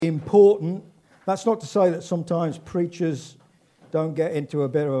important. That's not to say that sometimes preachers don't get into a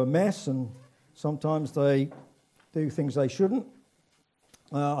bit of a mess and sometimes they do things they shouldn't.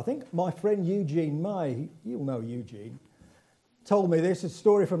 I think my friend Eugene May, you'll know Eugene, told me this, a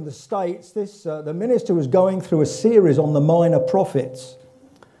story from the States. The minister was going through a series on the minor prophets,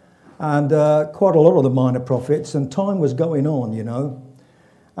 and quite a lot of the minor prophets, and time was going on, you know.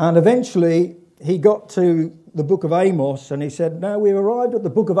 And eventually he got to the book of Amos, and he said, now we've arrived at the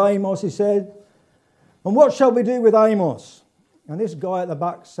book of Amos, he said, and what shall we do with Amos? And this guy at the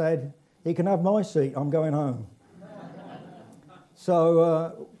back said, he can have my seat, I'm going home.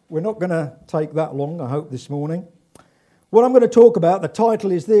 So we're not going to take that long, I hope, this morning. What I'm going to talk about, the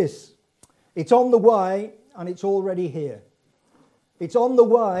title is this: it's on the way and it's already here. It's on the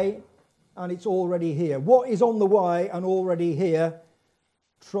way and it's already here. What is on the way and already here?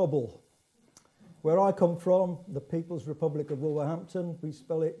 Trouble. Where I come from, the People's Republic of Wolverhampton, we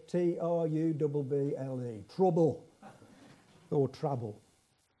spell it T-R-U-B-B-L-E. Trouble. Or trouble.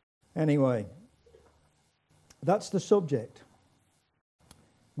 Anyway, that's the subject.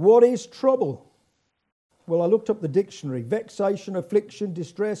 What is trouble? Well, I looked up the dictionary. Vexation, affliction,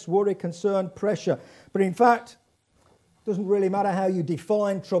 distress, worry, concern, pressure. But in fact, it doesn't really matter how you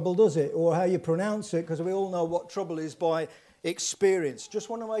define trouble, does it? Or how you pronounce it, because we all know what trouble is by experience. Just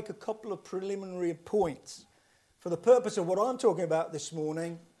want to make a couple of preliminary points. For the purpose of what I'm talking about this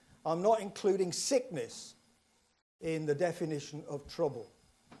morning, I'm not including sickness in the definition of trouble.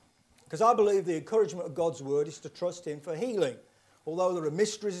 Because I believe the encouragement of God's word is to trust him for healing. Although there are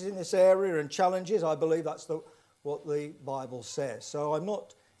mysteries in this area and challenges, I believe that's what the Bible says. So I'm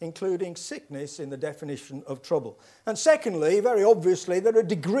not including sickness in the definition of trouble. And secondly, very obviously, there are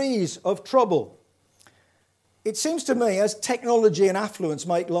degrees of trouble. It seems to me, as technology and affluence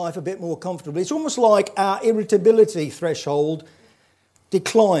make life a bit more comfortable, it's almost like our irritability threshold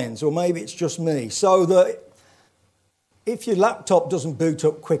declines, or maybe it's just me, so that if your laptop doesn't boot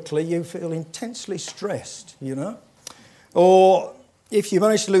up quickly, you feel intensely stressed, you know. Or if you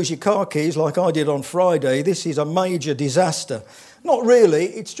manage to lose your car keys like I did on Friday, this is a major disaster. Not really,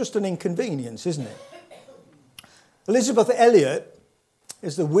 it's just an inconvenience, isn't it? Elizabeth Elliot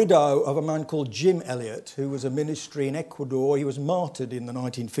is the widow of a man called Jim Elliot, who was a ministry in Ecuador. He was martyred in the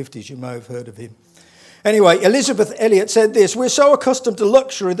 1950s, you may have heard of him. Anyway, Elizabeth Elliot said this: we're so accustomed to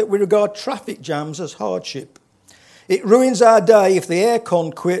luxury that we regard traffic jams as hardship. It ruins our day if the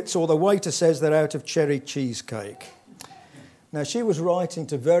aircon quits or the waiter says they're out of cherry cheesecake. Now, she was writing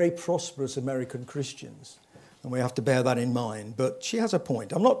to very prosperous American Christians, and we have to bear that in mind. But she has a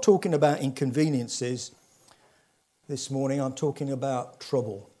point. I'm not talking about inconveniences this morning. I'm talking about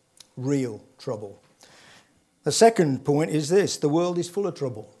trouble, real trouble. The second point is this: the world is full of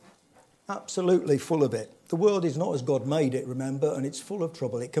trouble, absolutely full of it. The world is not as God made it, remember, and it's full of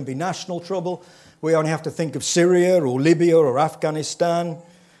trouble. It can be national trouble. We only have to think of Syria or Libya or Afghanistan.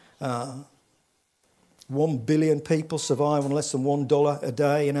 1 billion people survive on less than $1 a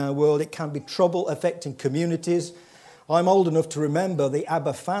day in our world. It can be trouble affecting communities. I'm old enough to remember the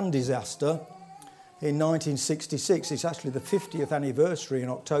Aberfan disaster in 1966. It's actually the 50th anniversary in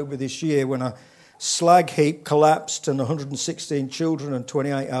October this year, when a slag heap collapsed and 116 children and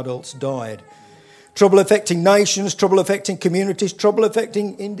 28 adults died. Trouble affecting nations, trouble affecting communities, trouble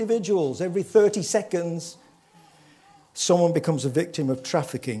affecting individuals. Every 30 seconds, someone becomes a victim of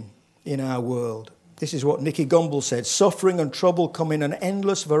trafficking in our world. This is what Nicky Gumbel said: suffering and trouble come in an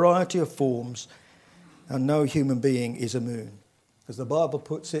endless variety of forms, and no human being is immune. As the Bible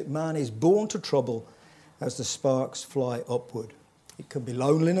puts it, man is born to trouble as the sparks fly upward. It can be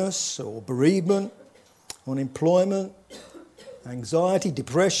loneliness or bereavement, unemployment, anxiety,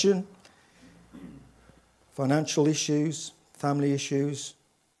 depression, financial issues, family issues.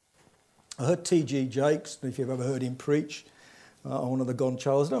 I heard T.G. Jakes, if you've ever heard him preach, on one of the Gone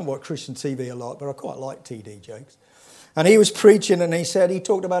Childs. I don't watch Christian TV a lot, but I quite like T.D. Jakes. And he was preaching, and he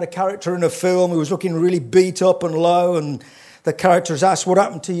talked about a character in a film who was looking really beat up and low, and the character was asked, what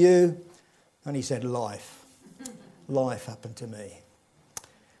happened to you? And he said, life. Life happened to me.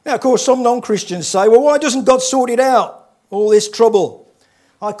 Now, of course, some non-Christians say, well, why doesn't God sort it out, all this trouble?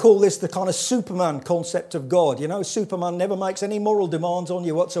 I call this the kind of Superman concept of God. You know, Superman never makes any moral demands on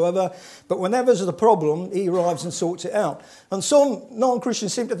you whatsoever, but whenever there's a problem, he arrives and sorts it out. And some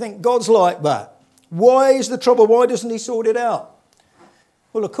non-Christians seem to think God's like that. Why is the trouble? Why doesn't he sort it out?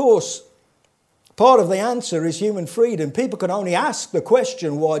 Well, of course, part of the answer is human freedom. People can only ask the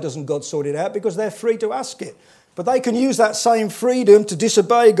question, why doesn't God sort it out? Because they're free to ask it. But they can use that same freedom to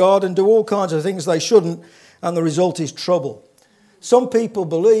disobey God and do all kinds of things they shouldn't, and the result is trouble. Some people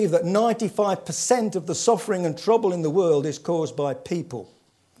believe that 95% of the suffering and trouble in the world is caused by people.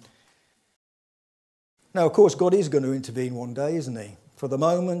 Now, of course, God is going to intervene one day, isn't he? For the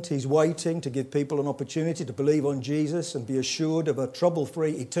moment, he's waiting to give people an opportunity to believe on Jesus and be assured of a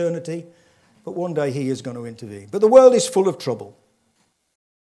trouble-free eternity. But one day he is going to intervene. But the world is full of trouble.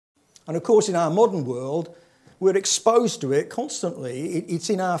 And of course, in our modern world, we're exposed to it constantly. It's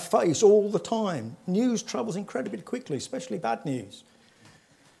in our face all the time. News travels incredibly quickly, especially bad news.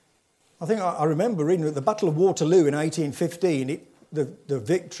 I think I remember reading at the Battle of Waterloo in 1815, the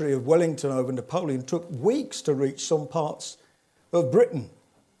victory of Wellington over Napoleon took weeks to reach some parts of Britain.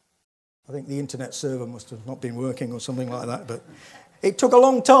 I think the internet server must have not been working or something like that, but it took a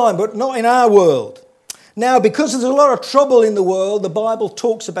long time, but not in our world. Now, because there's a lot of trouble in the world, the Bible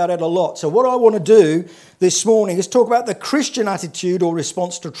talks about it a lot. So what I want to do this morning is talk about the Christian attitude or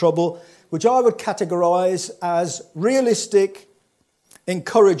response to trouble, which I would categorise as realistic,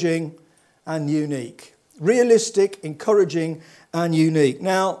 encouraging, and unique. Realistic, encouraging, and unique.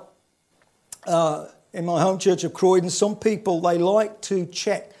 Now, in my home church of Croydon, some people, they like to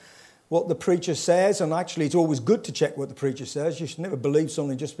check what the preacher says, and actually it's always good to check what the preacher says. You should never believe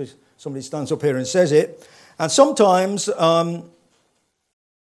something just because somebody stands up here and says it. And sometimes I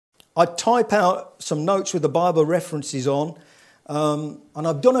type out some notes with the Bible references on, and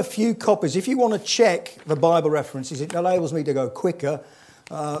I've done a few copies. If you want to check the Bible references, it enables me to go quicker.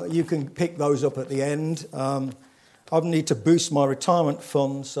 You can pick those up at the end. I need to boost my retirement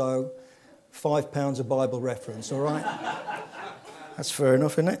fund, so £5 a Bible reference, all right? That's fair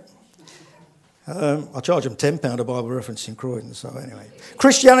enough, isn't it? I charge them £10 a Bible reference in Croydon, so anyway.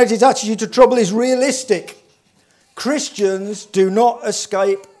 Christianity's attitude to trouble is realistic. Christians do not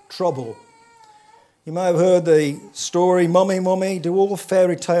escape trouble. You may have heard the story, Mummy, Mummy, do all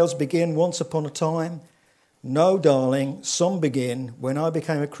fairy tales begin once upon a time? No, darling, some begin. When I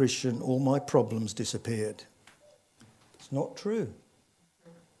became a Christian, all my problems disappeared. It's not true.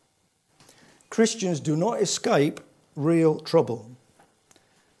 Christians do not escape real trouble.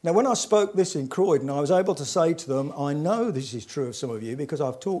 Now, when I spoke this in Croydon, I was able to say to them, I know this is true of some of you because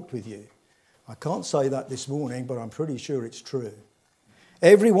I've talked with you. I can't say that this morning, but I'm pretty sure it's true.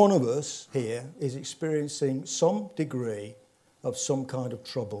 Every one of us here is experiencing some degree of some kind of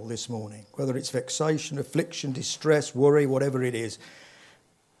trouble this morning, whether it's vexation, affliction, distress, worry, whatever it is,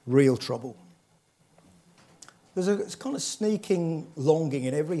 real trouble. There's a kind of sneaking longing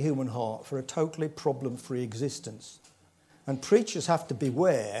in every human heart for a totally problem-free existence. And preachers have to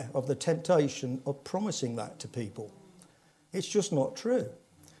beware of the temptation of promising that to people. It's just not true.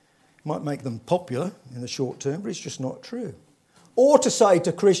 It might make them popular in the short term, but it's just not true. Or to say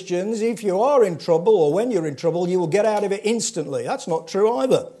to Christians, if you are in trouble or when you're in trouble, you will get out of it instantly. That's not true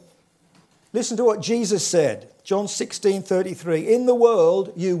either. Listen to what Jesus said, John 16:33. In the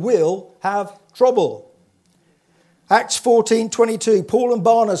world you will have trouble. Acts 14:22, Paul and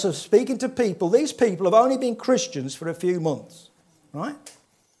Barnabas are speaking to people. These people have only been Christians for a few months, right?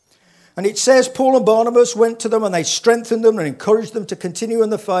 And it says Paul and Barnabas went to them and they strengthened them and encouraged them to continue in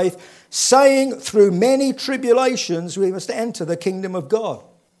the faith, saying, through many tribulations we must enter the kingdom of God.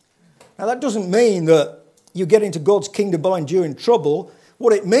 Now that doesn't mean that you get into God's kingdom by enduring trouble.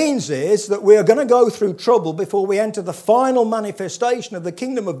 What it means is that we are going to go through trouble before we enter the final manifestation of the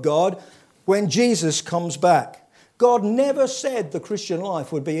kingdom of God when Jesus comes back. God never said the Christian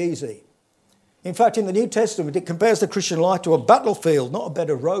life would be easy. In fact, in the New Testament, it compares the Christian life to a battlefield, not a bed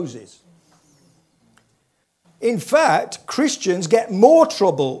of roses. In fact, Christians get more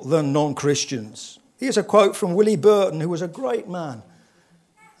trouble than non-Christians. Here's a quote from Willie Burton, who was a great man,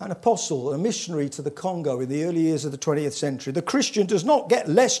 an apostle, a missionary to the Congo in the early years of the 20th century. The Christian does not get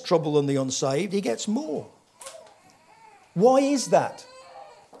less trouble than the unsaved, he gets more. Why is that?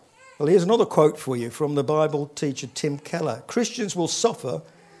 Well, here's another quote for you from the Bible teacher Tim Keller. Christians will suffer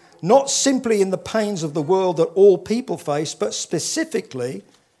not simply in the pains of the world that all people face, but specifically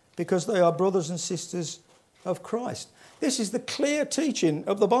because they are brothers and sisters of Christ. This is the clear teaching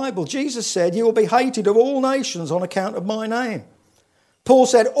of the Bible. Jesus said, you will be hated of all nations on account of my name. Paul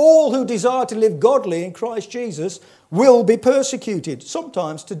said, all who desire to live godly in Christ Jesus will be persecuted,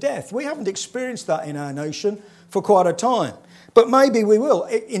 sometimes to death. We haven't experienced that in our nation for quite a time. But maybe we will.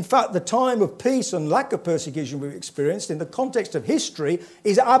 In fact, the time of peace and lack of persecution we've experienced in the context of history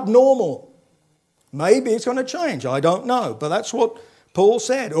is abnormal. Maybe it's going to change. I don't know. But that's what Paul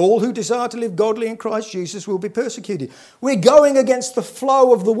said. All who desire to live godly in Christ Jesus will be persecuted. We're going against the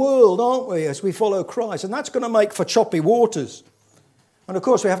flow of the world, aren't we, as we follow Christ? And that's going to make for choppy waters. And of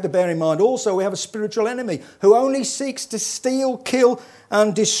course, we have to bear in mind also we have a spiritual enemy who only seeks to steal, kill,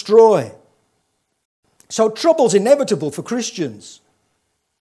 and destroy. So trouble's inevitable for Christians.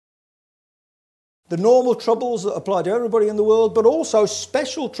 The normal troubles that apply to everybody in the world, but also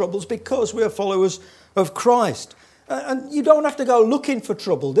special troubles because we are followers of Christ. And you don't have to go looking for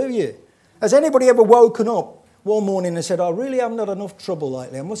trouble, do you? Has anybody ever woken up one morning and said, I really haven't had enough trouble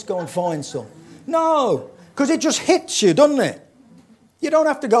lately, I must go and find some? No, because it just hits you, doesn't it? You don't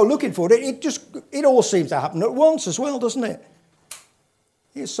have to go looking for it. It all seems to happen at once as well, doesn't it?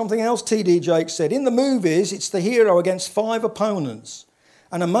 Here's something else T.D. Jakes said. In the movies, it's the hero against 5 opponents.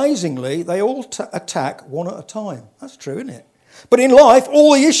 And amazingly, they all attack one at a time. That's true, isn't it? But in life,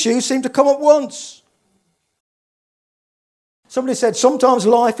 all the issues seem to come at once. Somebody said, sometimes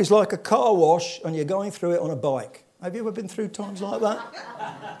life is like a car wash and you're going through it on a bike. Have you ever been through times like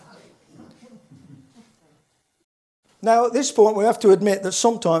that? Now, at this point, we have to admit that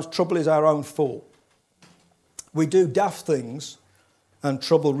sometimes trouble is our own fault. We do daft things and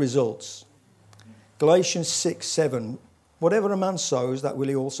trouble results. Galatians 6:7, whatever a man sows, that will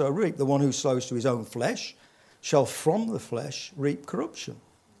he also reap. The one who sows to his own flesh shall from the flesh reap corruption.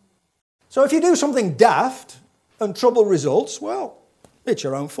 So if you do something daft and trouble results, well, it's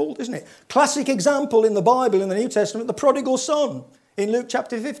your own fault, isn't it? Classic example in the Bible, in the New Testament, the prodigal son in Luke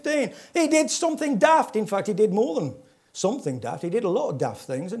chapter 15. He did something daft. In fact, he did more than something daft. He did a lot of daft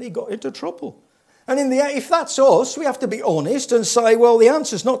things and he got into trouble. And if that's us, we have to be honest and say, well, the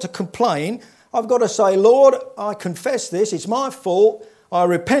answer's not to complain. I've got to say, Lord, I confess this. It's my fault. I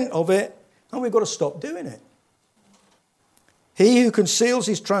repent of it. And we've got to stop doing it. He who conceals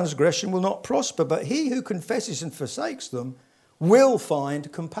his transgression will not prosper, but he who confesses and forsakes them will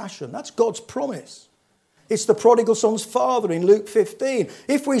find compassion. That's God's promise. It's the prodigal son's father in Luke 15.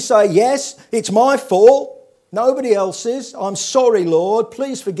 If we say, yes, it's my fault, nobody else's, I'm sorry, Lord,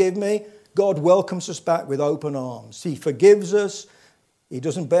 please forgive me, God welcomes us back with open arms. He forgives us. He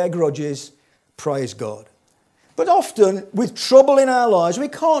doesn't bear grudges. Praise God. But often, with trouble in our lives, we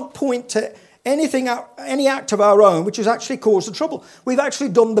can't point to any act of our own which has actually caused the trouble. We've actually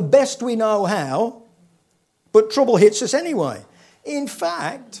done the best we know how, but trouble hits us anyway. In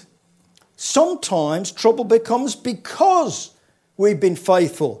fact, sometimes trouble becomes because we've been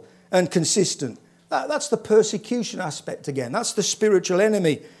faithful and consistent. That's the persecution aspect again. That's the spiritual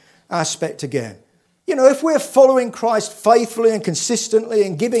enemy aspect again. You know, if we're following Christ faithfully and consistently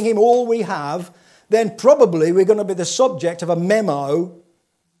and giving him all we have, then probably we're going to be the subject of a memo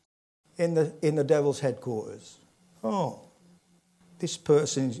in the devil's headquarters. Oh, this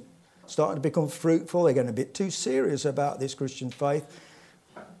person's starting to become fruitful. They're getting a bit too serious about this Christian faith.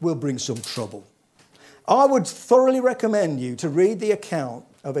 We'll bring some trouble. I would thoroughly recommend you to read the account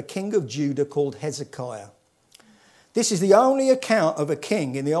of a king of Judah called Hezekiah. This is the only account of a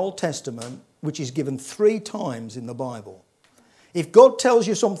king in the Old Testament which is given 3 times in the Bible. If God tells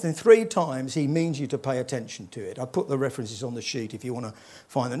you something 3 times, he means you to pay attention to it. I put the references on the sheet if you want to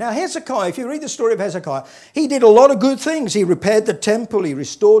find them. Now, Hezekiah, if you read the story of Hezekiah, he did a lot of good things. He repaired the temple, he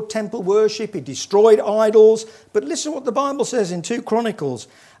restored temple worship, he destroyed idols. But listen what the Bible says in 2 Chronicles.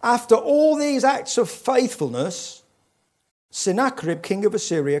 After all these acts of faithfulness, Sennacherib, king of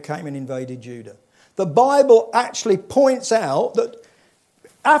Assyria, came and invaded Judah. The Bible actually points out that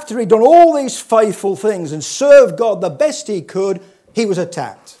after he'd done all these faithful things and served God the best he could, he was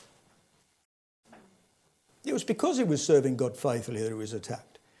attacked. It was because he was serving God faithfully that he was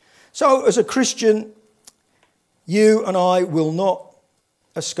attacked. So as a Christian, you and I will not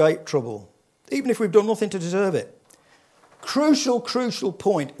escape trouble, even if we've done nothing to deserve it. Crucial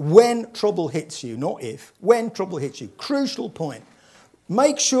point, when trouble hits you, not if, when trouble hits you, crucial point.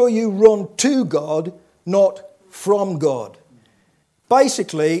 Make sure you run to God, not from God.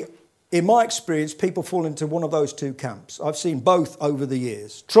 Basically, in my experience, people fall into one of those 2 camps. I've seen both over the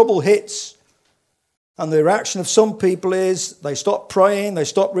years. Trouble hits, and the reaction of some people is they stop praying, they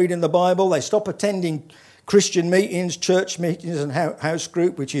stop reading the Bible, they stop attending Christian meetings, church meetings and house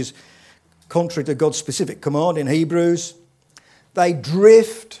group, which is contrary to God's specific command in Hebrews. They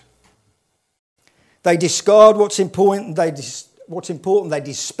drift. They discard what's important. They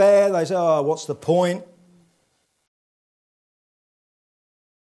despair. They say, oh, what's the point?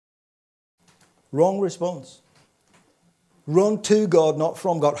 Wrong response. Run to God, not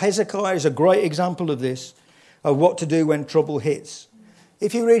from God. Hezekiah is a great example of this, of what to do when trouble hits.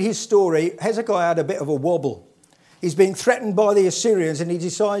 If you read his story, Hezekiah had a bit of a wobble. He's being threatened by the Assyrians and he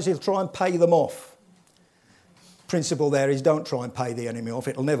decides he'll try and pay them off. Principle there is don't try and pay the enemy off.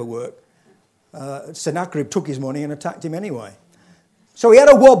 It'll never work. Sennacherib took his money and attacked him anyway. So he had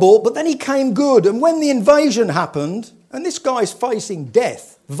a wobble, but then he came good. And when the invasion happened, and this guy's facing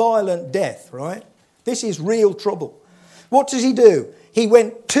death, violent death, right? This is real trouble. What does he do? He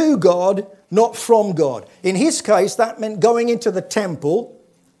went to God, not from God. In his case, that meant going into the temple,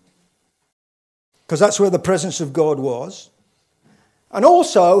 because that's where the presence of God was. And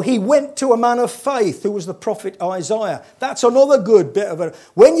also, he went to a man of faith who was the prophet Isaiah. That's another good bit of it.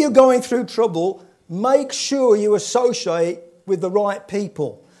 When you're going through trouble, make sure you associate with the right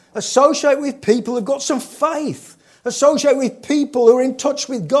people. Associate with people who've got some faith. Associate with people who are in touch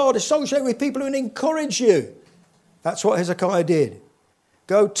with God. Associate with people who encourage you. That's what Hezekiah did.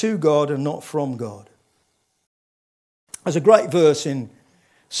 Go to God and not from God. There's a great verse in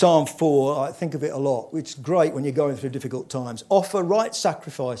Psalm 4, I think of it a lot. It's great when you're going through difficult times. Offer right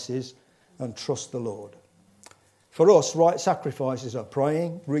sacrifices and trust the Lord. For us, right sacrifices are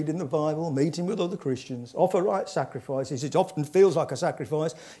praying, reading the Bible, meeting with other Christians. Offer right sacrifices. It often feels like a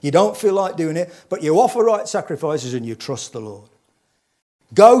sacrifice. You don't feel like doing it, but you offer right sacrifices and you trust the Lord.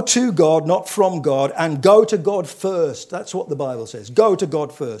 Go to God, not from God, and go to God first. That's what the Bible says. Go to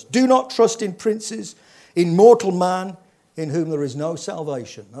God first. Do not trust in princes, in mortal man, in whom there is no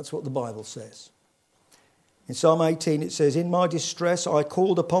salvation. That's what the Bible says. In Psalm 18 it says, in my distress I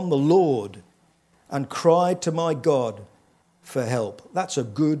called upon the Lord and cried to my God for help. That's a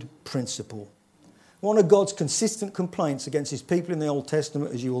good principle. One of God's consistent complaints against his people in the Old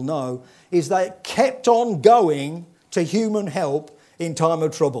Testament, as you will know, is they kept on going to human help in time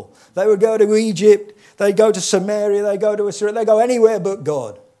of trouble. They would go to Egypt, they'd go to Samaria, they'd go to Assyria, they'd go anywhere but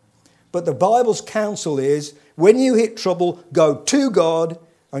God. But the Bible's counsel is, when you hit trouble, go to God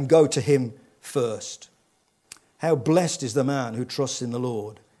and go to him first. How blessed is the man who trusts in the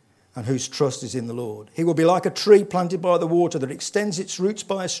Lord and whose trust is in the Lord. He will be like a tree planted by the water that extends its roots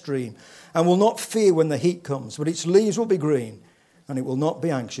by a stream and will not fear when the heat comes, but its leaves will be green and it will not be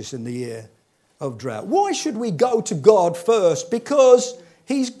anxious in the year of drought. Why should we go to God first? Because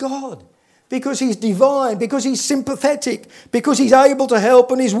he's God. Because he's divine, because he's sympathetic, because he's able to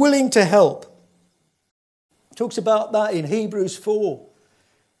help and he's willing to help. It talks about that in Hebrews 4.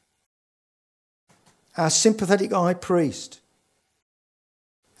 Our sympathetic high priest,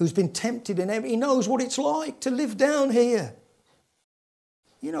 who's been tempted in every, he knows what it's like to live down here.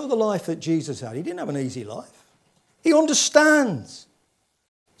 You know the life that Jesus had. He didn't have an easy life. He understands.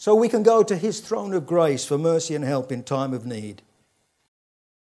 So we can go to his throne of grace for mercy and help in time of need.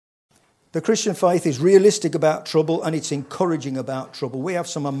 The Christian faith is realistic about trouble and it's encouraging about trouble. We have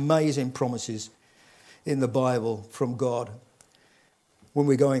some amazing promises in the Bible from God when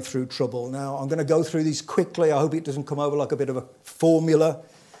we're going through trouble. Now, I'm going to go through these quickly. I hope it doesn't come over like a bit of a formula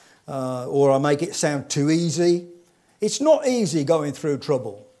or I make it sound too easy. It's not easy going through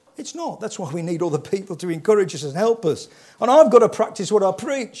trouble. It's not. That's why we need other people to encourage us and help us. And I've got to practice what I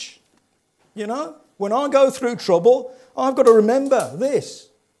preach. You know, when I go through trouble, I've got to remember this.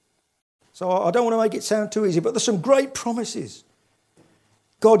 So I don't want to make it sound too easy, but there's some great promises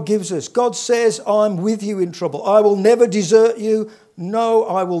God gives us. God says, I'm with you in trouble. I will never desert you. No,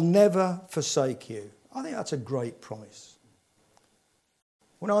 I will never forsake you. I think that's a great promise.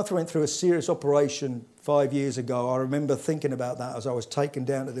 When I went through a serious operation 5 years ago, I remember thinking about that as I was taken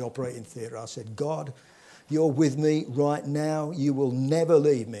down to the operating theatre. I said, God, you're with me right now. You will never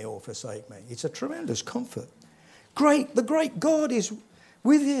leave me or forsake me. It's a tremendous comfort. Great, the great God is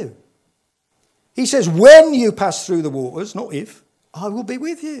with you. He says, when you pass through the waters, not if, I will be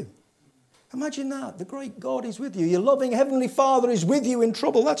with you. Imagine that. The great God is with you. Your loving Heavenly Father is with you in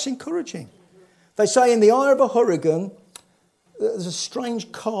trouble. That's encouraging. They say in the eye of a hurricane, there's a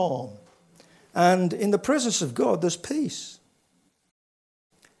strange calm. And in the presence of God, there's peace.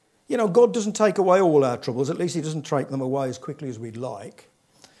 You know, God doesn't take away all our troubles. At least he doesn't take them away as quickly as we'd like.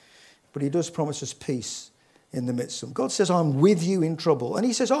 But he does promise us peace in the midst of them. God says, I'm with you in trouble. And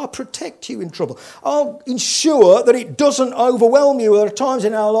he says, I'll protect you in trouble. I'll ensure that it doesn't overwhelm you. There are times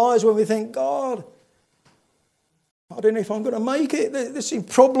in our lives when we think, God, I don't know if I'm going to make it. There's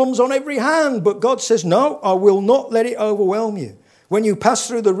problems on every hand. But God says, no, I will not let it overwhelm you. When you pass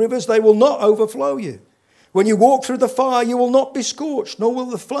through the rivers, they will not overflow you. When you walk through the fire, you will not be scorched, nor will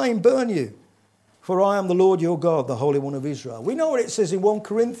the flame burn you. For I am the Lord your God, the Holy One of Israel. We know what it says in 1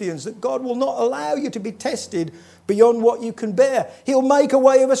 Corinthians, that God will not allow you to be tested beyond what you can bear. He'll make a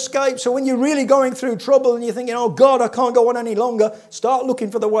way of escape. So when you're really going through trouble and you're thinking, oh God, I can't go on any longer, start looking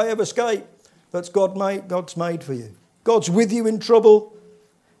for the way of escape that's God's made for you. God's with you in trouble.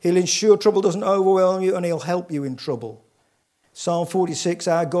 He'll ensure trouble doesn't overwhelm you and he'll help you in trouble. Psalm 46,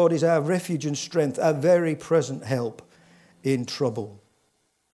 our God is our refuge and strength, our very present help in trouble.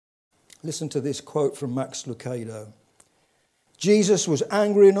 Listen to this quote from Max Lucado. Jesus was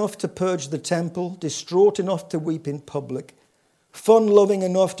angry enough to purge the temple, distraught enough to weep in public, fun-loving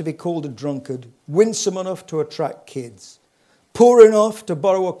enough to be called a drunkard, winsome enough to attract kids, poor enough to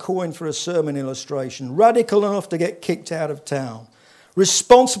borrow a coin for a sermon illustration, radical enough to get kicked out of town,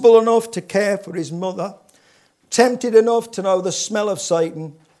 responsible enough to care for his mother, tempted enough to know the smell of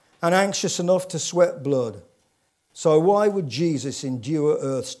Satan, and anxious enough to sweat blood. So why would Jesus endure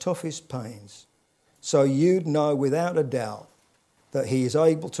earth's toughest pains? So you'd know without a doubt that he is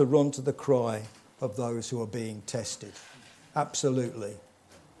able to run to the cry of those who are being tested. Absolutely.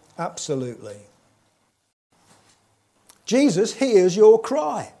 Absolutely. Jesus hears your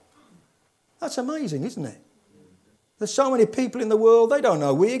cry. That's amazing, isn't it? There's so many people in the world, they don't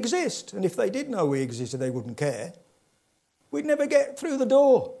know we exist. And if they did know we existed, they wouldn't care. We'd never get through the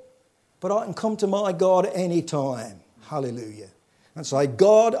door. But I can come to my God any time. Hallelujah. And say,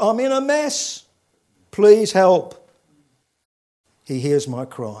 God, I'm in a mess. Please help. He hears my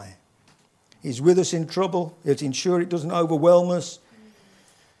cry. He's with us in trouble. He'll ensure it doesn't overwhelm us.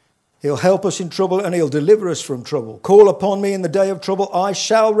 He'll help us in trouble and he'll deliver us from trouble. Call upon me in the day of trouble. I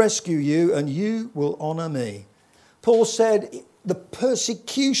shall rescue you and you will honour me. Paul said, the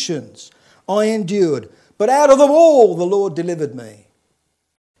persecutions I endured, but out of them all the Lord delivered me.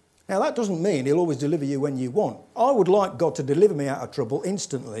 Now that doesn't mean he'll always deliver you when you want. I would like God to deliver me out of trouble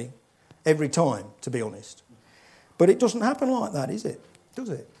instantly, every time, to be honest. But it doesn't happen like that, is it? Does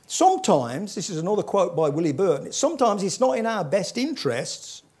it? Sometimes, this is another quote by Willie Burton, sometimes it's not in our best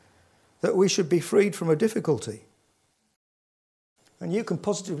interests that we should be freed from a difficulty. And you can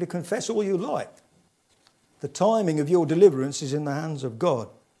positively confess all you like. The timing of your deliverance is in the hands of God.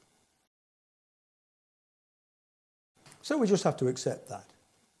 So we just have to accept that.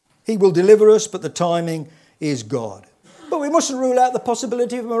 He will deliver us, but the timing is God. But we mustn't rule out the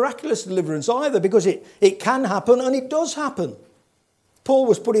possibility of miraculous deliverance either, because it can happen and it does happen. Paul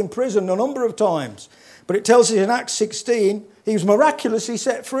was put in prison a number of times, but it tells us in Acts 16 he was miraculously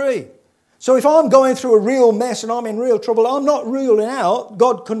set free. So if I'm going through a real mess and I'm in real trouble, I'm not ruling out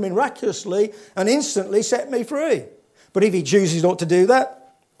God can miraculously and instantly set me free. But if he chooses not to do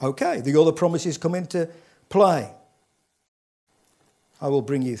that, okay, the other promises come into play. I will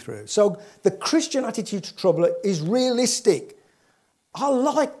bring you through. So the Christian attitude to trouble is realistic. I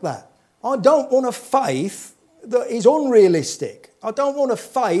like that. I don't want a faith that is unrealistic. I don't want a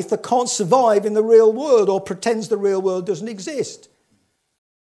faith that can't survive in the real world or pretends the real world doesn't exist.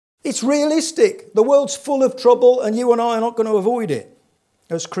 It's realistic. The world's full of trouble and you and I are not going to avoid it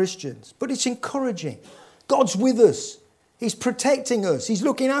as Christians. But it's encouraging. God's with us. He's protecting us. He's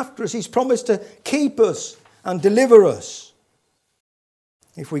looking after us. He's promised to keep us and deliver us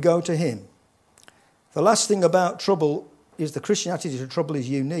if we go to him. The last thing about trouble is the Christian attitude to trouble is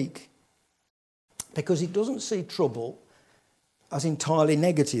unique because it doesn't see trouble as entirely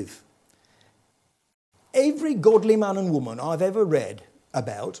negative. Every godly man and woman I've ever read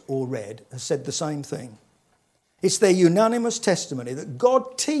has said the same thing. It's their unanimous testimony that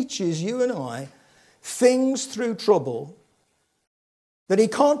God teaches you and I things through trouble that he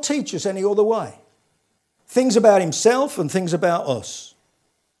can't teach us any other way. Things about himself and things about us.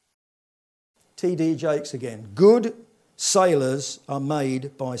 T.D. Jakes again. Good sailors are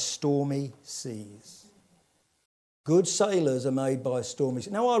made by stormy seas. Good sailors are made by stormy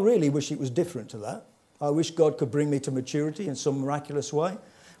seas. Now, I really wish it was different to that. I wish God could bring me to maturity in some miraculous way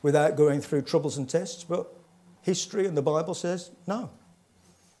without going through troubles and tests, but history and the Bible says no.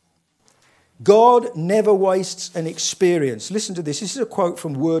 God never wastes an experience. Listen to this. This is a quote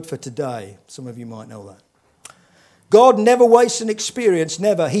from Word for Today. Some of you might know that. God never wastes an experience,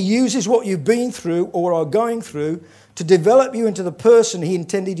 never. He uses what you've been through or are going through to develop you into the person he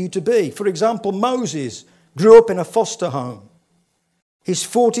intended you to be. For example, Moses grew up in a foster home. His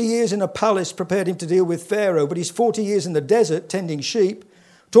 40 years in a palace prepared him to deal with Pharaoh, but his 40 years in the desert tending sheep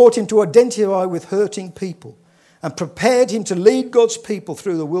taught him to identify with hurting people and prepared him to lead God's people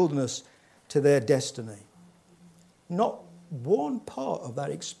through the wilderness to their destiny. Not one part of that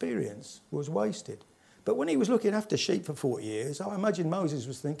experience was wasted. But when he was looking after sheep for 40 years, I imagine Moses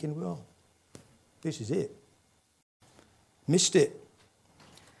was thinking, well, this is it. Missed it.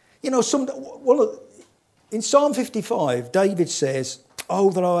 You know, in Psalm 55, David says, oh,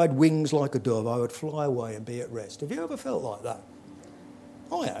 that I had wings like a dove, I would fly away and be at rest. Have you ever felt like that?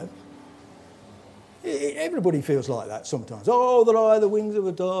 I have. Everybody feels like that sometimes. Oh, that I had the wings of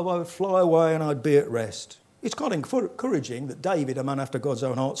a dove, I would fly away and I'd be at rest. It's quite encouraging that David, a man after God's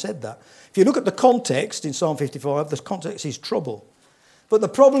own heart, said that. If you look at the context in Psalm 55, the context is trouble. But the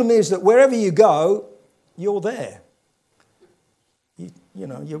problem is that wherever you go, you're there.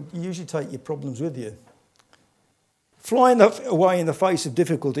 You usually take your problems with you. Flying away in the face of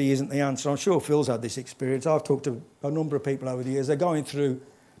difficulty isn't the answer. I'm sure Phil's had this experience. I've talked to a number of people over the years. They're going through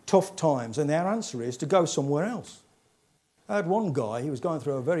tough times and their answer is to go somewhere else. I had one guy, he was going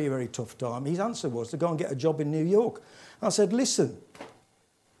through a very, very tough time. His answer was to go and get a job in New York. I said, listen,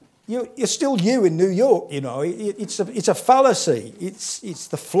 you're still you in New York, you know. It's a fallacy. It's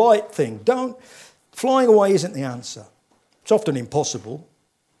the flight thing. Flying away isn't the answer. It's often impossible,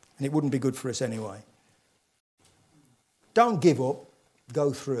 and it wouldn't be good for us anyway. Don't give up,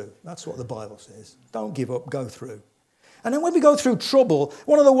 go through. That's what the Bible says. Don't give up, go through. And then when we go through trouble,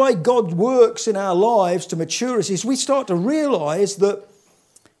 one of the ways God works in our lives to mature us is we start to realise that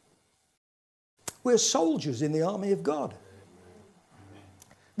we're soldiers in the army of God.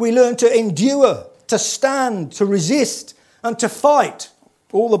 We learn to endure, to stand, to resist, and to fight.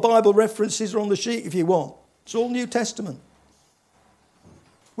 All the Bible references are on the sheet if you want. It's all New Testament.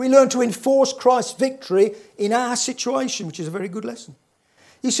 We learn to enforce Christ's victory in our situation, which is a very good lesson.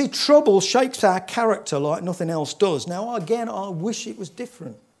 You see, trouble shapes our character like nothing else does. Now, again, I wish it was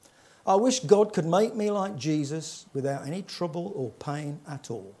different. I wish God could make me like Jesus without any trouble or pain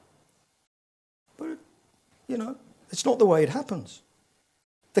at all. But, you know, it's not the way it happens.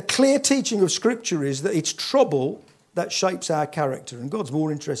 The clear teaching of Scripture is that it's trouble that shapes our character. And God's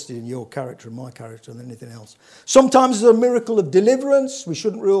more interested in your character and my character than anything else. Sometimes there's a miracle of deliverance. We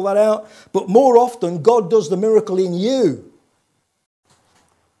shouldn't rule that out. But more often, God does the miracle in you.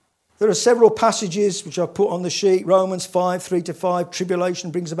 There are several passages which I've put on the sheet. Romans 5, 3-5.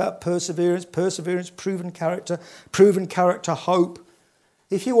 Tribulation brings about perseverance. Perseverance, proven character. Proven character, hope.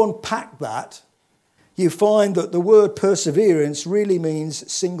 If you unpack that, you find that the word perseverance really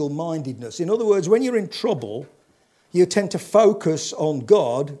means single-mindedness. In other words, when you're in trouble, you tend to focus on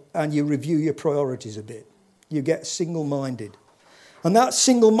God and you review your priorities a bit. You get single-minded. And that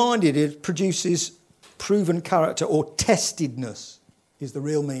single-minded produces proven character or testedness. Is the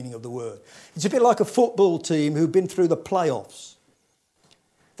real meaning of the word. It's a bit like a football team who've been through the playoffs.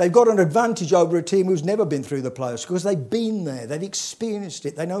 They've got an advantage over a team who's never been through the playoffs because they've been there, they've experienced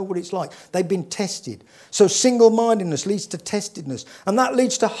it, they know what it's like, they've been tested. So single-mindedness leads to testedness, and that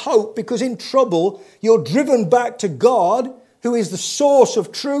leads to hope because in trouble you're driven back to God, who is the source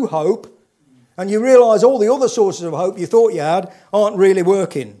of true hope, and you realise all the other sources of hope you thought you had aren't really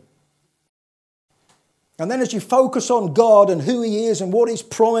working. And then as you focus on God and who He is and what He's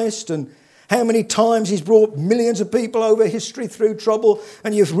promised and how many times He's brought millions of people over history through trouble,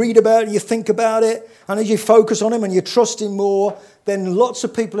 and you read about it, you think about it, and as you focus on Him and you trust Him more, then lots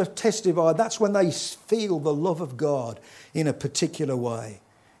of people have testified. That's when they feel the love of God in a particular way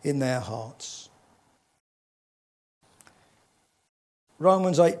in their hearts.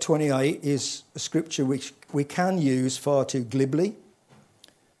 Romans 8:28 is a scripture which we can use far too glibly.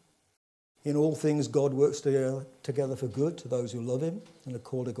 In all things, God works together for good to those who love Him and are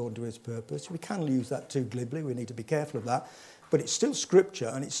called according to His purpose. We can use that too glibly. We need to be careful of that. But it's still Scripture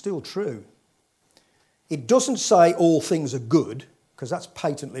and it's still true. It doesn't say all things are good, because that's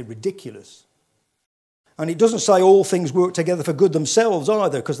patently ridiculous. And it doesn't say all things work together for good themselves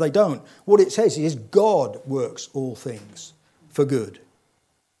either, because they don't. What it says is God works all things for good.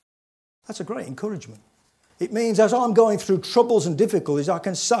 That's a great encouragement. It means as I'm going through troubles and difficulties, I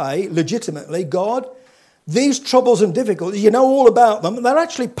can say legitimately, God, these troubles and difficulties, you know all about them, and they're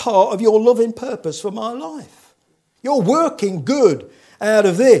actually part of your loving purpose for my life. You're working good out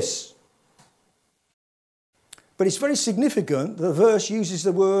of this. But it's very significant, the verse uses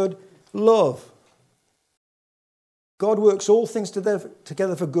the word love. God works all things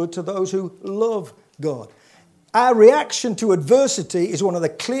together for good to those who love God. Our reaction to adversity is one of the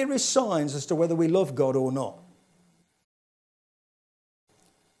clearest signs as to whether we love God or not.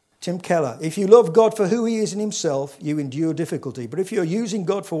 Tim Keller, if you love God for who He is in Himself, you endure difficulty. But if you're using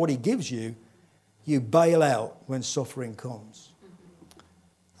God for what He gives you, you bail out when suffering comes.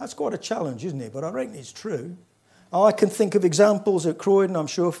 That's quite a challenge, isn't it? But I reckon it's true. I can think of examples at Croydon, I'm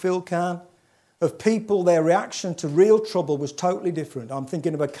sure Phil can, of people, their reaction to real trouble was totally different. I'm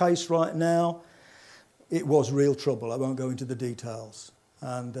thinking of a case right now. It was real trouble. I won't go into the details.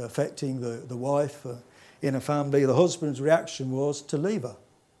 And affecting the wife in a family, the husband's reaction was to leave her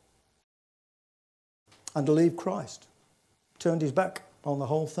and to leave Christ. Turned his back on the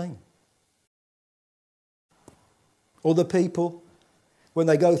whole thing. Other people, when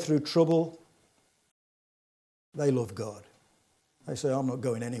they go through trouble, they love God. They say, I'm not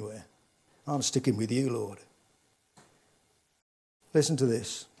going anywhere. I'm sticking with you, Lord. Listen to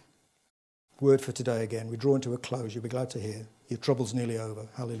this. Word for today again. We're drawing to a close. You'll be glad to hear. Your trouble's nearly over.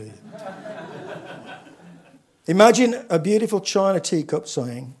 Hallelujah. Imagine a beautiful china teacup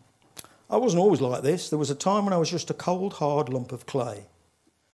saying, I wasn't always like this. There was a time when I was just a cold, hard lump of clay.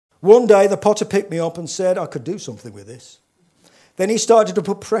 One day the potter picked me up and said I could do something with this. Then he started to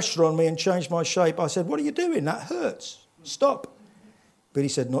put pressure on me and change my shape. I said, what are you doing? That hurts. Stop. But he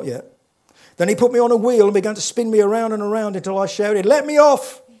said, not yet. Then he put me on a wheel and began to spin me around and around until I shouted, let me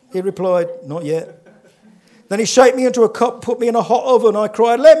off. He replied, "Not yet." Then he shaped me into a cup, put me in a hot oven. I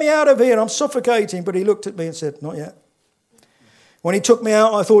cried, "Let me out of here, I'm suffocating." But he looked at me and said, "Not yet." When he took me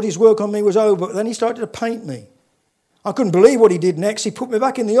out, I thought his work on me was over, but then he started to paint me. I couldn't believe what he did next. He put me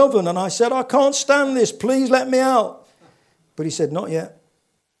back in the oven and I said, "I can't stand this, please let me out." But he said, "Not yet."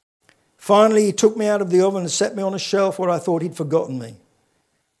 Finally, he took me out of the oven and set me on a shelf where I thought he'd forgotten me.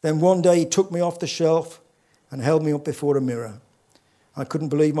 Then one day he took me off the shelf and held me up before a mirror. I couldn't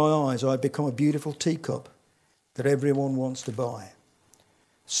believe my eyes. I'd become a beautiful teacup that everyone wants to buy.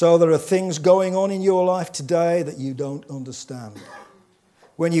 So there are things going on in your life today that you don't understand.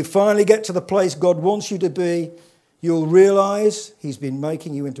 When you finally get to the place God wants you to be, you'll realise he's been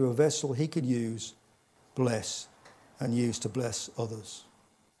making you into a vessel he could use, bless, and use to bless others.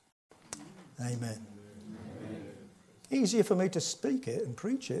 Amen. Easier for me to speak it and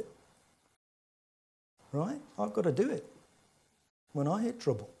preach it, right? I've got to do it when I hit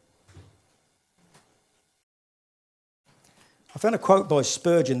trouble. I found a quote by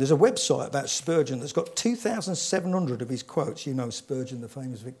Spurgeon. There's a website about Spurgeon that's got 2,700 of his quotes. You know Spurgeon, the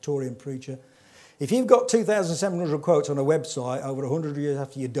famous Victorian preacher. If you've got 2,700 quotes on a website over 100 years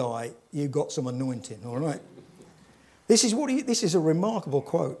after you die, you've got some anointing, all right? This is a remarkable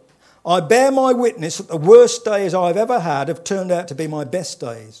quote. "I bear my witness that the worst days I've ever had have turned out to be my best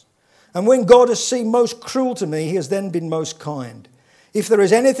days. And when God has seemed most cruel to me, he has then been most kind. If there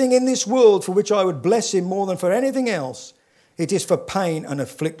is anything in this world for which I would bless him more than for anything else, it is for pain and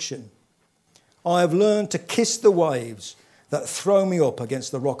affliction. I have learned to kiss the waves that throw me up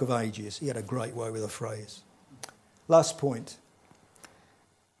against the rock of ages." He had a great way with a phrase. Last point.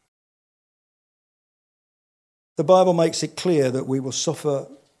 The Bible makes it clear that we will suffer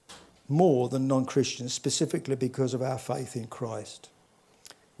more than non-Christians, specifically because of our faith in Christ.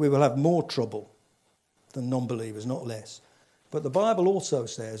 We will have more trouble than non-believers, not less. But the Bible also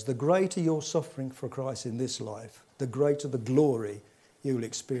says the greater your suffering for Christ in this life, the greater the glory you will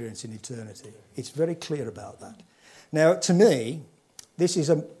experience in eternity. It's very clear about that. Now, to me, this is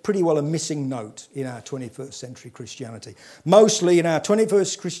pretty well a missing note in our 21st century Christianity. Mostly in our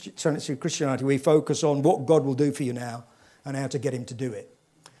 21st century Christianity, we focus on what God will do for you now and how to get him to do it.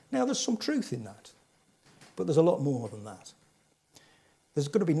 Now, there's some truth in that, but there's a lot more than that. There's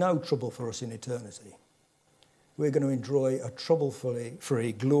going to be no trouble for us in eternity. We're going to enjoy a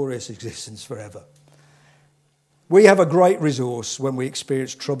trouble-free, glorious existence forever. We have a great resource when we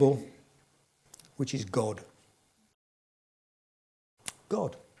experience trouble, which is God.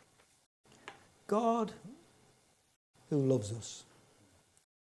 God. God who loves us.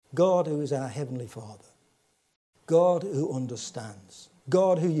 God who is our Heavenly Father. God who understands.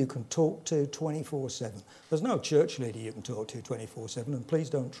 God who you can talk to 24/7. There's no church leader you can talk to 24/7, and please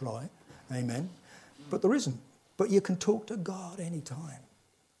don't try. Amen. But there isn't. But you can talk to God anytime.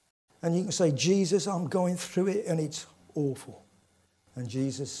 And you can say, "Jesus, I'm going through it and it's awful." And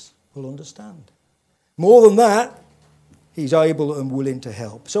Jesus will understand. More than that, he's able and willing to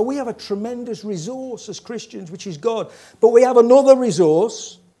help. So we have a tremendous resource as Christians, which is God. But we have another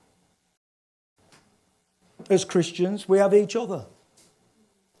resource as Christians. We have each other.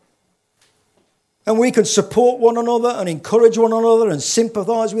 And we can support one another and encourage one another and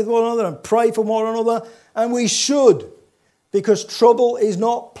sympathise with one another and pray for one another. And we should, because trouble is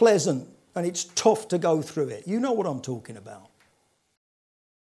not pleasant and it's tough to go through it. You know what I'm talking about.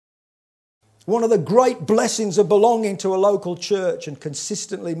 One of the great blessings of belonging to a local church and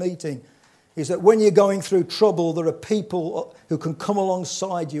consistently meeting is that when you're going through trouble, there are people who can come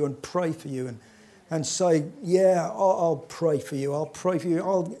alongside you and pray for you and say, "Yeah, I'll pray for you. I'll pray for you.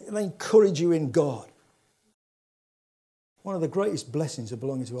 I'll encourage you in God." One of the greatest blessings of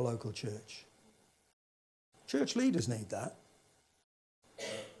belonging to a local church. Church leaders need that.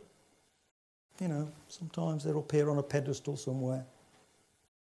 You know, sometimes they're up here on a pedestal somewhere.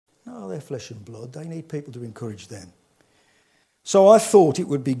 No, they're flesh and blood. They need people to encourage them. So I thought it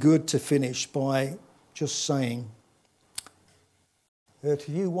would be good to finish by just saying that if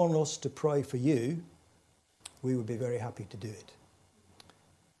you want us to pray for you, we would be very happy to do it.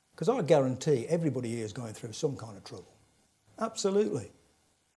 Because I guarantee everybody here is going through some kind of trouble. Absolutely.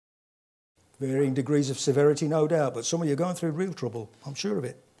 Varying degrees of severity, no doubt, but some of you are going through real trouble. I'm sure of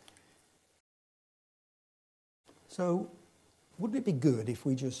it. So, wouldn't it be good if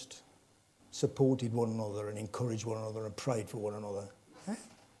we just supported one another and encouraged one another and prayed for one another? Eh?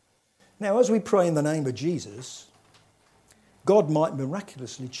 Now, as we pray in the name of Jesus, God might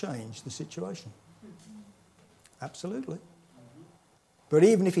miraculously change the situation. Absolutely. But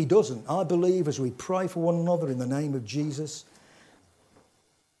even if he doesn't, I believe as we pray for one another in the name of Jesus,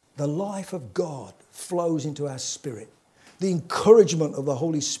 the life of God flows into our spirit. the encouragement of the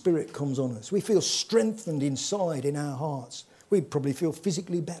Holy Spirit comes on us. We feel strengthened inside in our hearts. We probably feel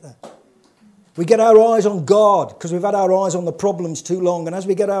physically better. We get our eyes on God because we've had our eyes on the problems too long. And as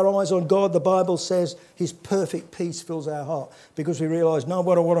we get our eyes on God, the Bible says his perfect peace fills our heart because we realise, no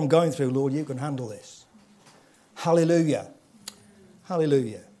matter what I'm going through, Lord, you can handle this. Hallelujah.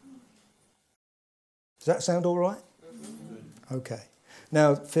 Hallelujah. Does that sound all right? Okay.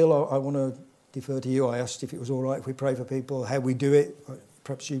 Now, Phil, I want to defer to you. I asked if it was all right if we pray for people, how we do it.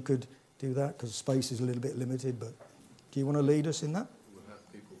 Perhaps you could do that because space is a little bit limited. But do you want to lead us in that? We'll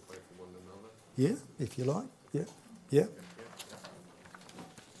have people pray for one another. Yeah, if you like. Yeah. Yeah.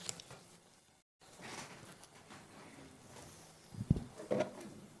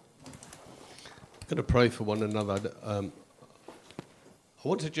 Going to pray for one another. I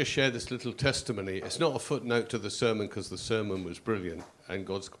want to just share this little testimony. It's not a footnote to the sermon because the sermon was brilliant and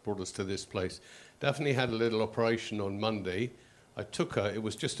God's brought us to this place. Daphne had a little operation on Monday. I took her, it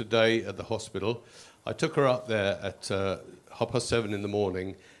was just a day at the hospital. I took her up there at 7:30 in the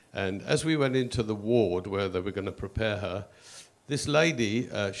morning, and as we went into the ward where they were going to prepare her, this lady,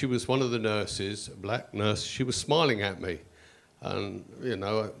 she was one of the nurses, a black nurse, she was smiling at me. And, you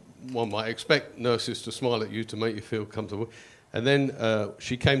know, one might expect nurses to smile at you to make you feel comfortable. And then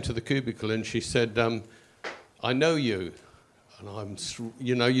she came to the cubicle and she said, I know you. And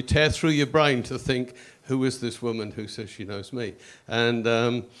you tear through your brain to think, who is this woman who says she knows me? And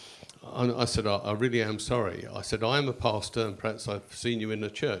I said, I really am sorry. I said, I am a pastor and perhaps I've seen you in a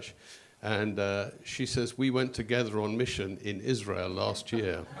church. And she says, we went together on mission in Israel last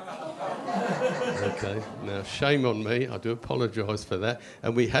year. Okay, now shame on me, I do apologise for that.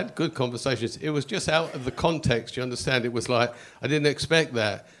 And we had good conversations. It was just out of the context, you understand? It was like, I didn't expect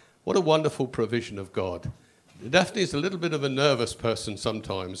that. What a wonderful provision of God. Daphne's a little bit of a nervous person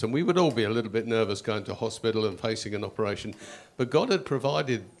sometimes, and we would all be a little bit nervous going to hospital and facing an operation. But God had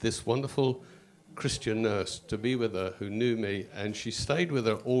provided this wonderful Christian nurse to be with her who knew me, and she stayed with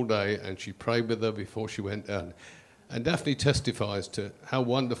her all day and she prayed with her before she went down. And Daphne testifies to how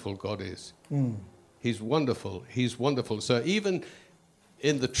wonderful God is. He's wonderful. He's wonderful. So even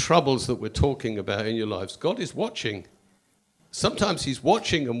in the troubles that we're talking about in your lives, God is watching. Sometimes he's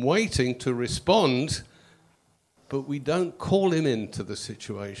watching and waiting to respond, but we don't call him into the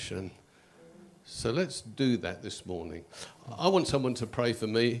situation. So let's do that this morning. I want someone to pray for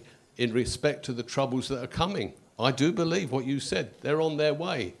me in respect to the troubles that are coming. I do believe what you said. They're on their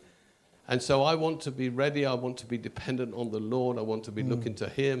way. And so I want to be ready. I want to be dependent on the Lord. I want to be looking to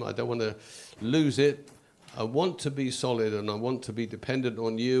him. I don't want to lose it. I want to be solid, and I want to be dependent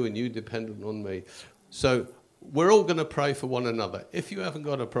on you and you dependent on me. So we're all going to pray for one another. If you haven't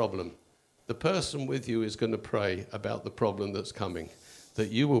got a problem, the person with you is going to pray about the problem that's coming,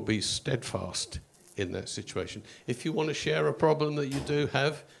 that you will be steadfast in that situation. If you want to share a problem that you do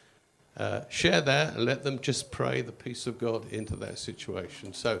have, share that and let them just pray the peace of God into that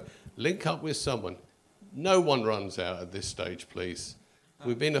situation. So link up with someone. No one runs out at this stage, please.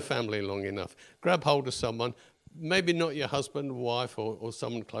 We've been a family long enough. Grab hold of someone, maybe not your husband, wife, or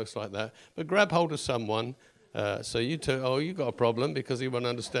someone close like that, but grab hold of someone. So you two, you got a problem because he won't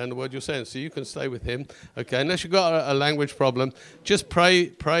understand the word you're saying. So you can stay with him. Okay, unless you've got a language problem, just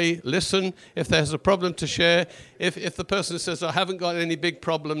pray, listen. If there's a problem to share, if the person says, I haven't got any big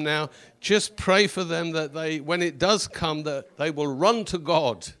problem now, just pray for them that when it does come, that they will run to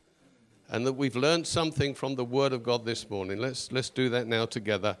God and that we've learned something from the word of God this morning. Let's do that now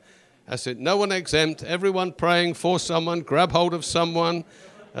together. That's it. No one exempt. Everyone praying for someone. Grab hold of someone.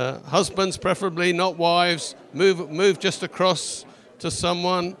 Husbands preferably, not wives. Move just across to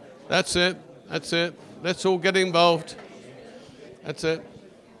someone. That's it. Let's all get involved. That's it.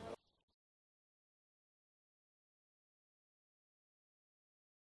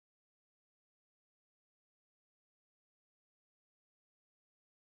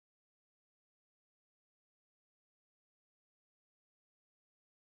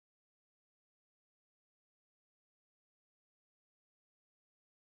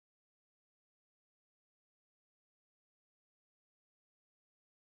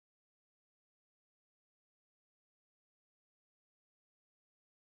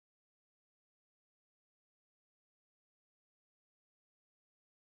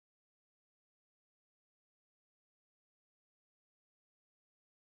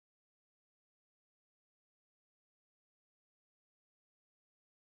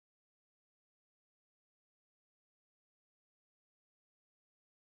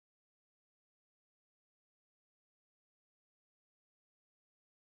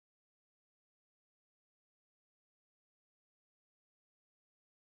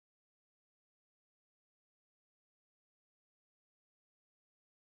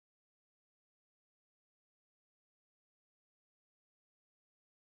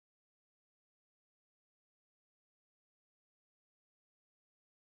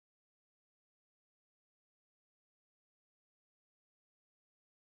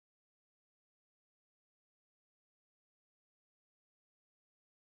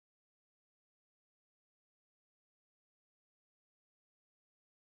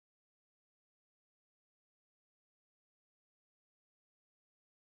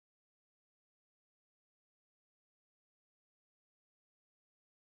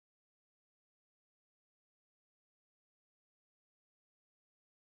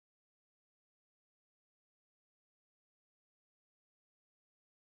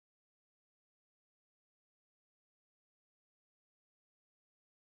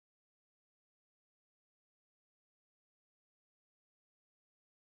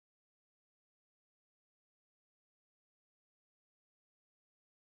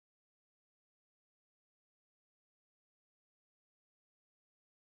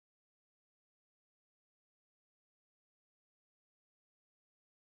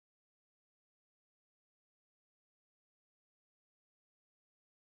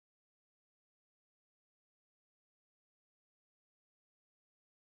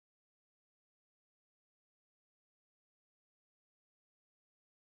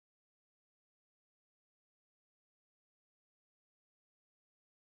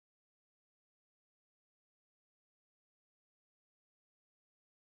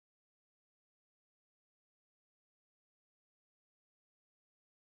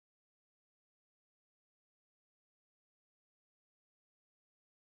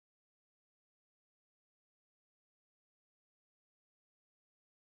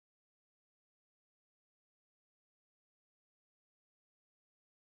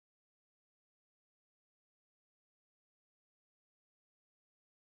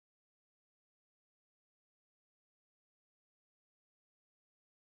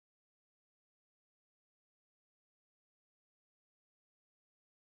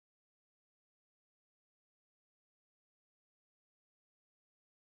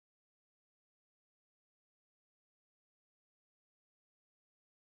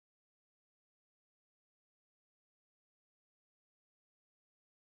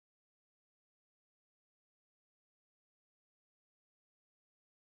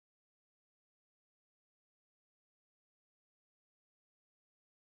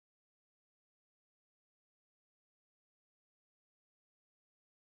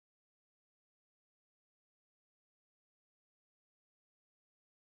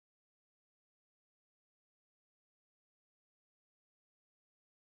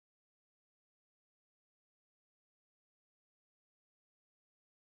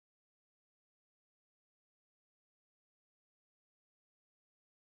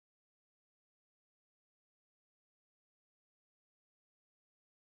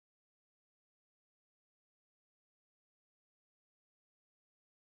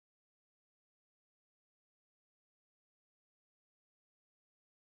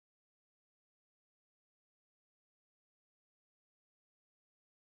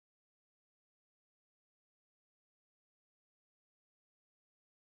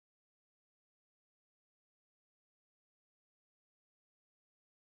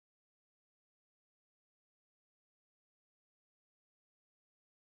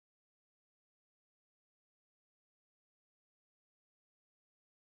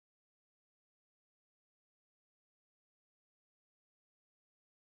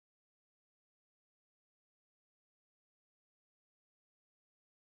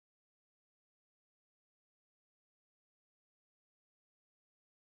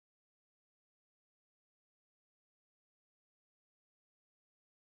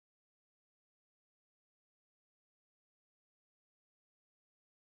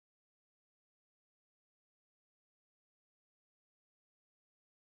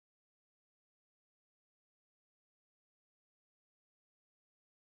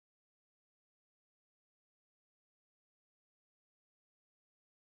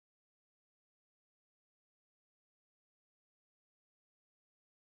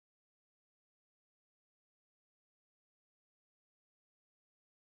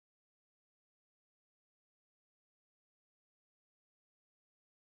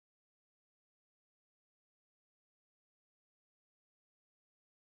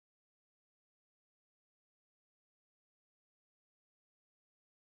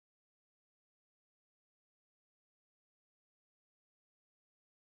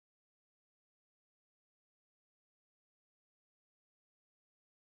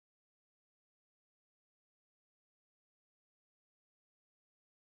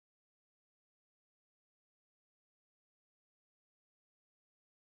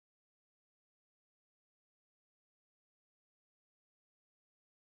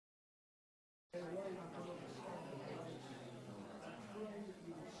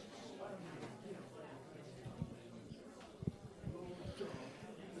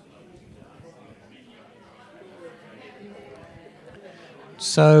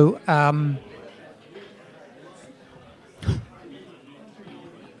 So,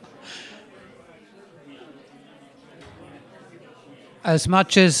 as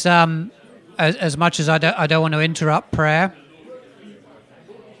much as I don't want to interrupt prayer,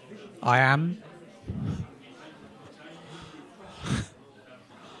 I am.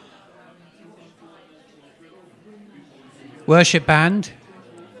 Worship band,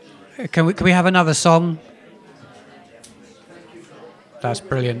 can we have another song? That's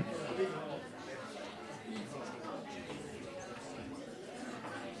brilliant.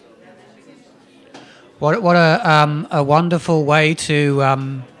 What a wonderful way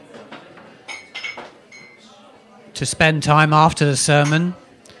to spend time after the sermon.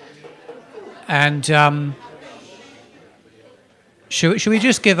 And should we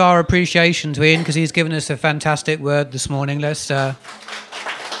just give our appreciation to Ian, because he's given us a fantastic word this morning. Let's